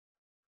Mary.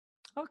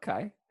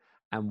 Okay,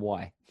 and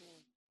why?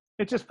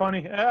 It's just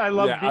funny. I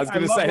love. Yeah, I was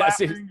going to say that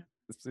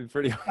seems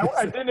pretty.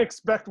 I didn't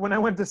expect when I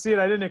went to see it.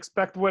 I didn't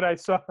expect what I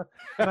saw,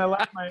 and I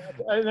laughed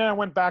and then I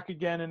went back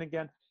again and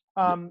again.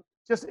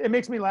 Just it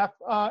makes me laugh.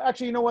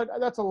 Actually, you know what?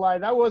 That's a lie.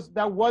 That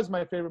was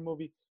my favorite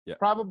movie. Yeah.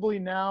 Probably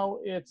now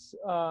it's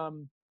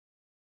The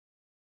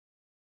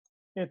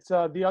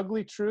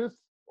Ugly Truth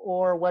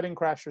or Wedding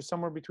Crashers,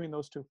 somewhere between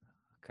those two.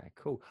 Okay,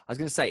 cool. I was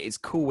going to say, it's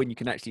cool when you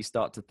can actually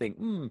start to think,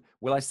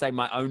 will I say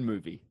my own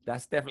movie?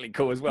 That's definitely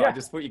cool as well. Yeah. I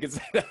just thought you could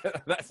say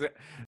that. That's it.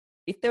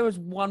 If there was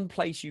one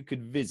place you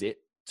could visit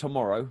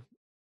tomorrow,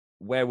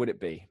 where would it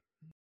be?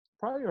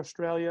 Probably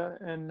Australia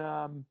and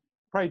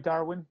probably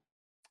Darwin.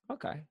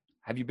 Okay.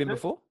 Have you been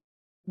before?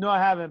 No, I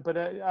haven't, but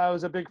I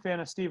was a big fan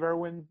of Steve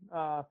Irwin,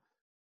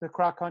 the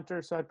croc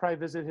hunter. So I'd probably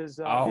visit his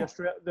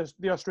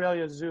the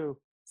Australia Zoo.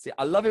 See,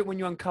 I love it when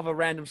you uncover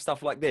random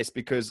stuff like this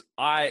because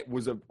I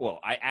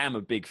am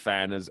a big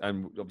fan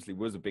and obviously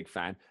was a big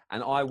fan.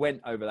 And I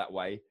went over that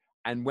way.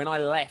 And when I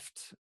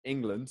left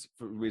England,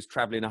 was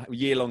traveling a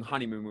year-long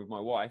honeymoon with my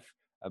wife,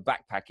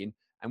 backpacking.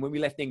 And when we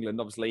left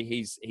England, obviously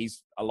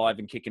he's alive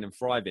and kicking and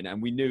thriving.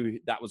 And we knew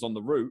that was on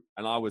the route.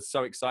 And I was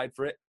so excited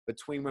for it.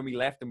 Between when we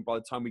left and by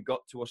the time we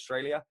got to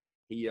Australia,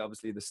 the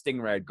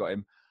stingray had got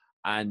him.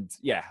 And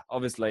yeah,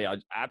 obviously I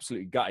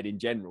absolutely gutted in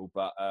general,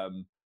 but,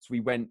 so we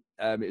went,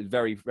 it was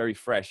very, very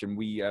fresh. And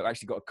we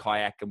actually got a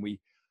kayak and we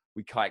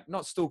kayaked,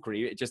 not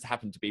stalkery, it just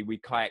happened to be, we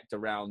kayaked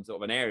around sort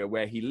of an area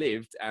where he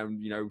lived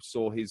and,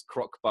 saw his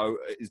croc boat,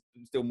 is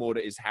still moored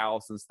at his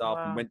house and stuff.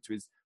 Wow. And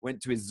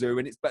went to his zoo.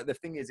 And but the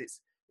thing is,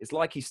 it's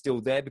like he's still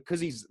there because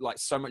he's like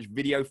so much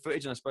video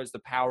footage. And I suppose the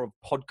power of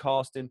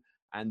podcasting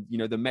and,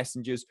 the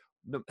messengers,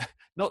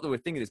 not that we're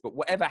thinking this, but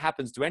whatever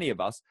happens to any of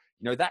us,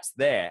 that's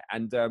there.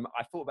 And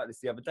I thought about this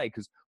the other day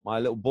because my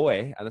little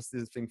boy, and this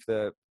is the thing for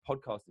the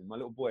podcasting, my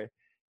little boy,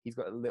 he's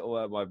got a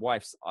little, my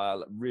wife's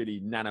really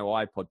nano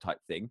iPod type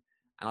thing.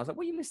 And I was like,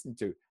 what are you listening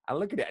to? And I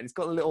look at it and it's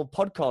got a little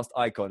podcast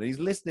icon and he's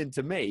listening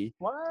to me.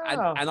 Wow.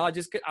 And I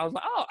was like,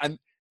 oh, and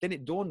then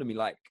it dawned on me,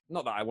 like,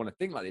 not that I want to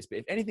think like this, but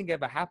if anything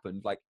ever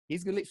happened, like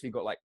he's literally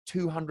got like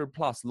 200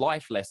 plus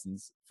life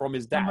lessons from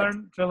his dad.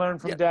 To learn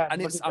from dad. And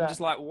I'm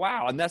just like,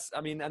 wow. And that's, so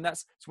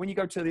when you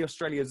go to the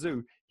Australia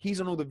Zoo, he's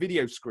on all the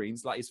video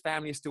screens, like his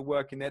family is still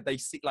working there. They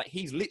see, like,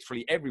 he's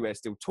literally everywhere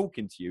still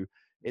talking to you.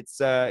 It's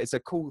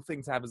a cool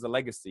thing to have as a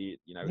legacy,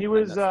 He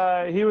was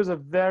a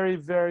very,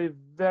 very,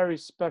 very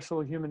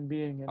special human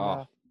being.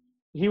 And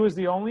he was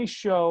the only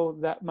show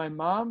that my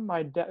mom,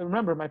 my dad,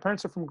 remember, my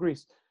parents are from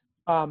Greece.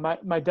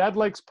 My dad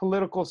likes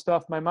political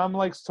stuff. My mom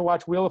likes to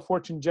watch Wheel of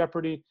Fortune,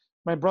 Jeopardy.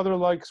 My brother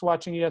likes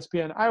watching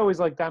ESPN. I always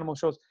liked animal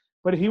shows.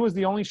 But he was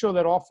the only show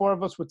that all 4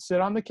 of us would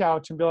sit on the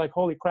couch and be like,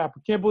 "Holy crap!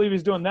 I can't believe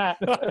he's doing that."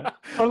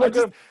 Or look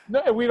at him.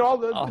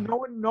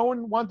 No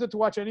one wanted to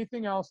watch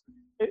anything else.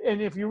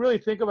 And if you really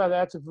think about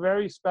that, it's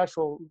very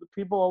special.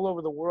 People all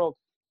over the world,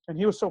 and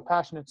he was so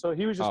passionate. So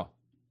he was just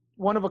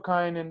one of a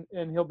kind,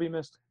 and he'll be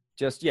missed.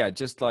 Just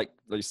like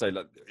you say,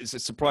 like,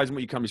 it's surprising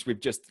what you come with,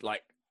 just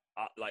like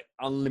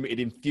unlimited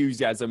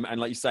enthusiasm,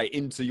 and like you say,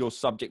 into your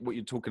subject, what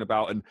you're talking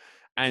about,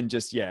 and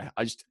just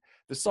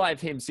the sight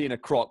of him seeing a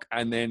croc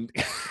and then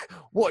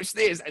watch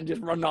this and just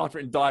run after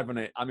it and dive on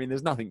it. I mean,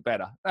 there's nothing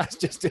better. That's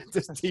just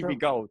TV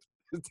gold.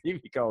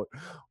 TV gold.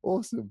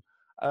 Awesome.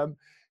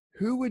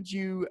 Who would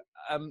you,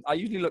 I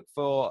usually look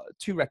for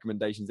 2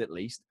 recommendations at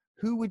least.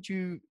 Who would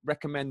you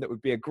recommend that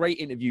would be a great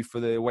interview for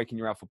the Awaken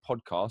Your Alpha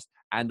podcast?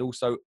 And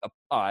also,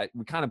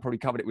 we kind of probably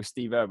covered it with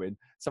Steve Irwin.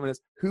 Someone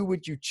else, who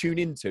would you tune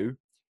into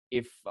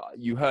if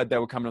you heard they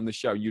were coming on the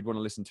show, you'd want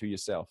to listen to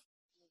yourself?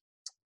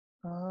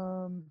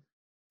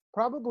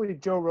 Probably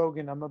Joe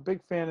Rogan. I'm a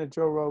big fan of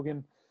Joe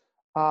Rogan.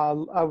 I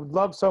would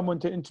love someone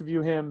to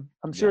interview him.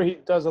 I'm sure he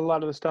does a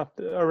lot of the stuff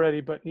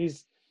already, but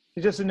he's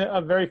just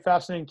a very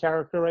fascinating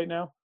character right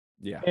now.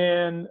 Yeah.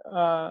 And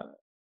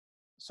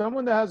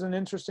someone that has an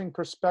interesting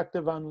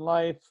perspective on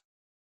life.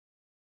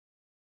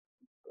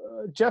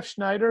 Jeff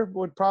Schneider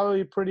would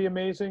probably be pretty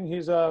amazing.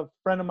 He's a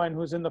friend of mine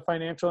who's in the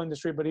financial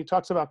industry, but he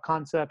talks about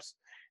concepts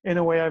in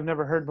a way I've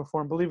never heard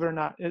before. And believe it or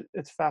not,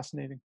 it's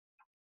fascinating.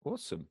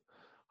 Awesome.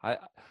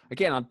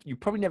 You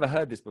probably never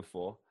heard this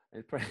before,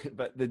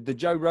 But the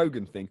Joe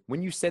Rogan thing,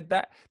 when you said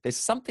that, there's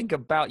something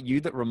about you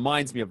that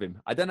reminds me of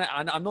him. I don't know.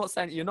 I'm not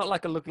saying you're not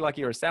like a looking like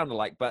you're a sound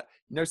alike, but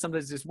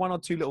sometimes there's one or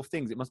two little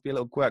things. It must be a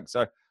little quirk.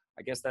 So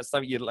I guess that's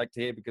something you'd like to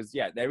hear because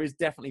there is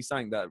definitely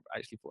something that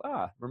actually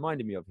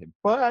reminded me of him.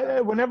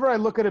 Well, whenever I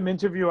look at him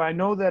interview, I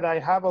know that I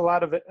have a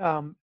lot of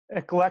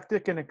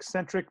eclectic and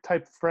eccentric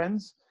type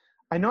friends.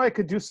 I know I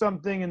could do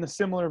something in the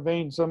similar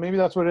vein. So maybe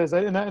that's what it is.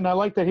 And I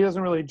like that he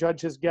doesn't really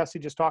judge his guests. He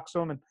just talks to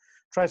them and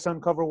tries to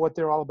uncover what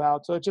they're all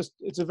about. So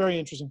it's a very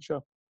interesting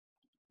show.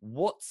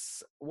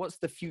 What's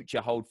the future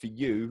hold for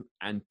you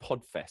and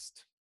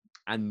Podfest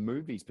and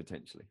movies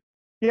potentially?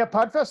 Yeah,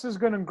 Podfest is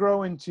going to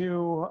grow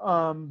into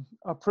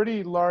a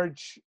pretty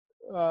large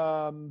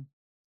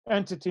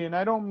entity. And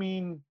I don't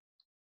mean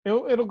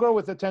it'll grow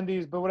with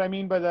attendees, but what I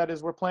mean by that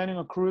is we're planning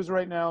a cruise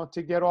right now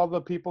to get all the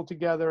people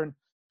together and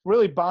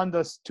really bond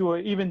us to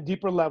an even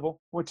deeper level,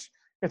 which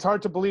it's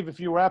hard to believe if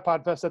you were at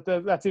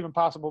Podfest that's even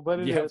possible, but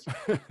it is.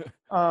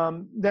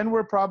 Then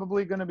we're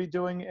probably going to be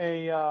doing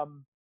a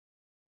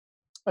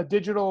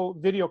digital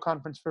video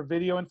conference for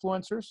video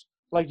influencers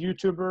like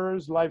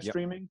YouTubers, live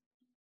streaming.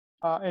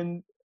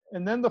 And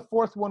then the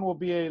fourth one will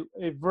be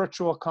a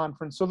virtual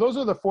conference. So those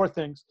are the four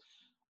things.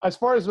 As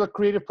far as the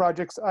creative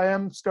projects, I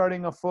am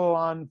starting a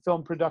full-on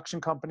film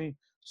production company.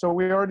 So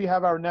we already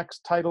have our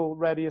next title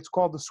ready. It's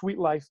called The Sweet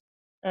Life.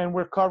 And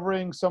we're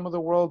covering some of the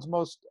world's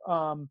most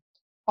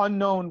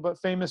unknown but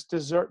famous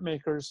dessert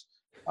makers.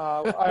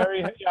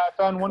 I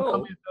found one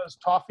company that does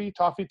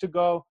toffee to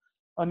go,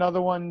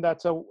 another one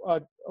that's a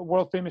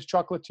world famous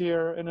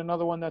chocolatier, and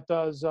another one that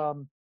does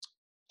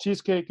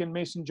cheesecake in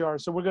mason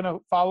jars. So we're going to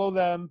follow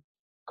them,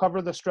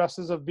 cover the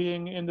stresses of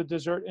being in the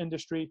dessert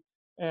industry,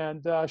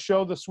 and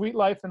show the sweet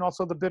life and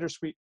also the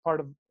bittersweet part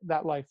of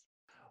that life.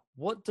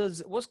 What's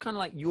kind of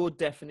like your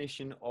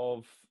definition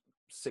of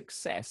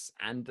success?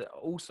 And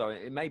also,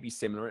 it may be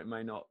similar, it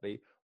may not be.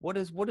 What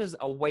does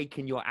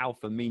awaken your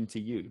alpha mean to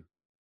you?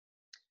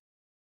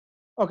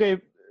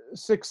 Okay,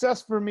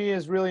 success for me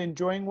is really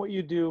enjoying what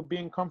you do,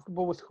 being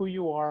comfortable with who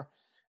you are,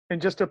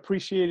 and just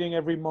appreciating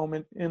every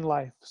moment in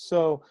life.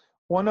 So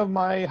one of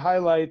my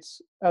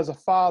highlights as a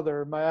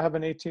father, I have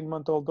an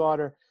 18-month-old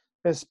daughter,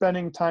 is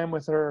spending time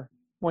with her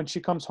when she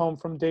comes home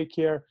from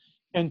daycare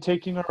and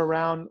taking her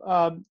around.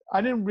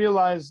 I didn't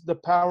realize the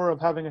power of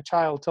having a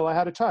child till I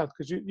had a child,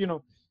 because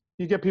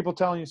you get people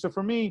telling you. So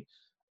for me,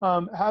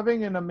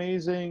 having an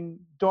amazing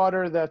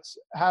daughter that's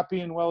happy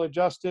and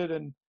well-adjusted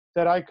and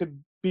that I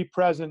could be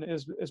present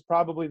is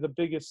probably the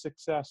biggest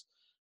success.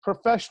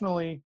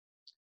 Professionally,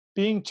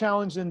 being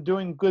challenged and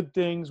doing good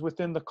things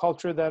within the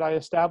culture that I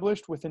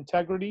established with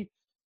integrity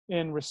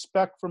and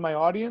respect for my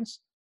audience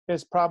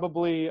is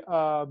probably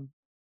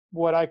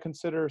what I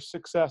consider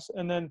success.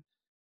 And then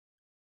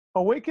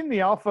Awaken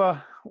the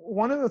Alpha,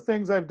 one of the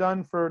things I've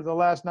done for the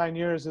last 9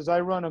 years is I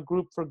run a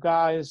group for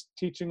guys,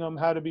 teaching them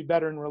how to be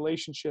better in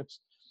relationships.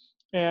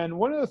 And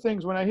one of the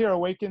things when I hear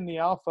Awaken the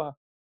Alpha,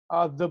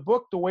 the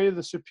book, The Way of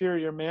the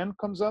Superior Man,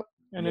 comes up.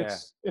 And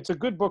it's a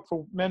good book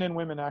for men and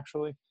women,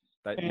 actually.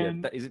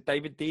 Is it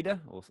David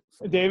Dida? Or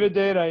David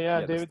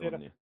Dida, David Dida.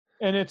 One,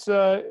 and it's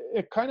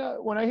it kind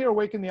of, when I hear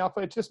Awaken the Alpha,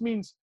 it just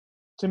means,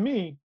 to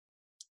me,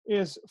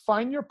 is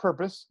find your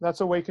purpose. That's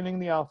awakening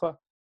the alpha,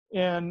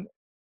 and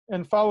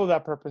follow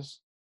that purpose,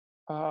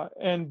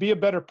 and be a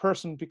better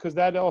person, because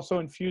that also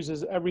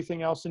infuses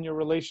everything else in your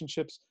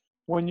relationships.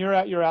 When you're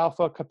at your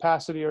alpha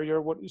capacity or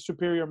your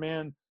superior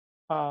man,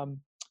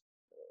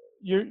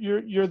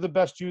 you're the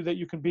best you that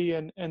you can be,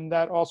 and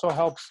that also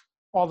helps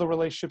all the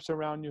relationships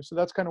around you. So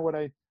that's kind of what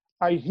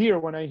I hear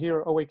when I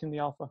hear Awaken the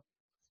Alpha.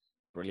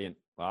 Brilliant.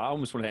 Well, I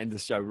almost want to end the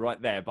show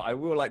right there, but I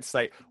will like to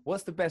say,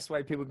 what's the best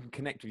way people can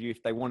connect with you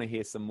if they want to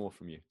hear some more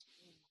from you?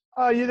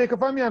 They can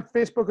find me on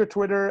Facebook or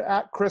Twitter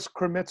at Chris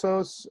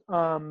Krimitsos.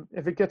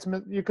 If it gets,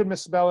 you could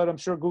misspell it. I'm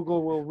sure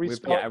Google will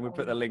respell it. And we'll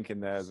put the link in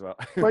there as well.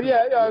 But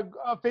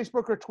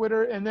Facebook or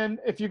Twitter. And then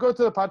if you go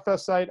to the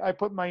Podfest site, I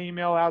put my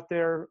email out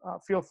there.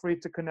 Feel free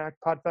to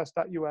connect,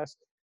 podfest.us.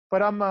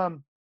 But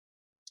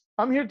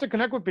I'm here to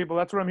connect with people.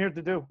 That's what I'm here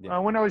to do. Yeah.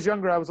 When I was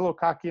younger, I was a little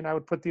cocky and I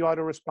would put the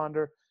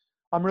autoresponder.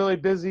 I'm really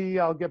busy.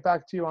 I'll get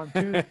back to you on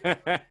Tuesday.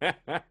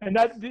 And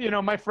that,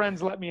 my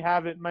friends let me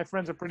have it. My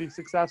friends are pretty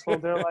successful.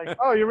 They're like,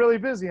 oh, you're really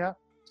busy, huh?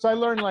 So I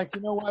learned, like, you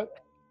know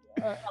what?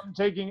 I'm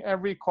taking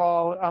every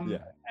call.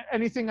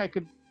 Anything I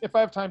could, if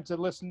I have time to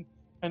listen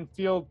and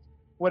field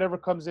whatever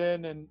comes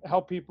in and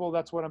help people,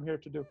 that's what I'm here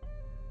to do.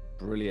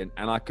 Brilliant.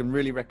 And I can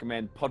really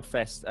recommend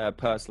Podfest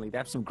personally. They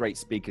have some great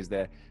speakers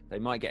there. They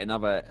might get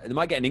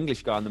an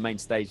English guy on the main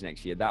stage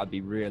next year. That would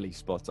be really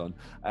spot on.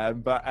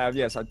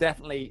 Yes, I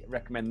definitely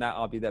recommend that.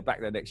 I'll be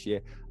back there next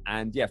year.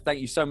 And thank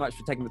you so much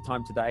for taking the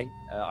time today.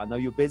 I know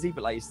you're busy,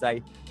 but like you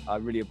say, I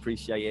really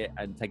appreciate it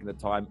and taking the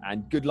time.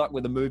 And good luck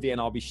with the movie.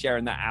 And I'll be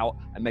sharing that out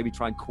and maybe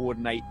try and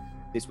coordinate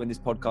this when this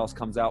podcast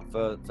comes out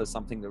for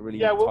something that really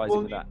ties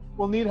in with that.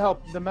 We'll need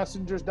help,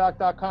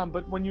 themessengersdoc.com.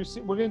 But when you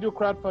see, we're going to do a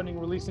crowdfunding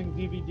releasing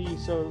DVD.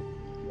 So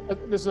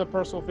this is a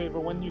personal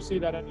favor. When you see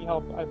that, any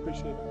help, I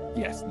appreciate it.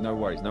 Yes, no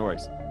worries.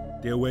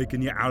 The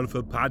Awaken Your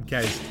Alpha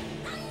podcast.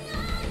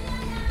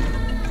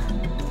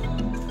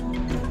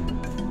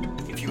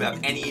 have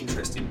any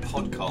interest in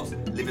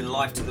podcasts, living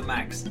life to the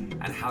max,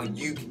 and how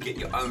you can get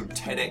your own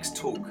TEDx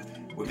talk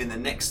within the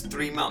next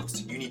 3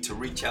 months, you need to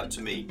reach out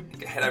to me.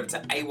 Head over to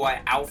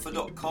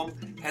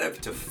ayalpha.com, head over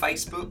to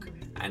Facebook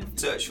and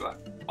search for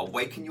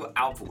Awaken Your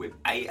Alpha with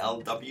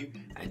ALW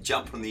and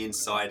jump on the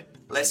inside.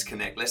 Let's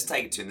connect. Let's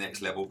take it to the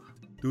next level.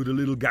 Do the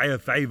little guy a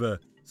favor.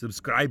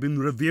 Subscribe and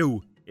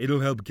review. It'll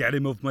help get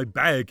him off my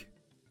back.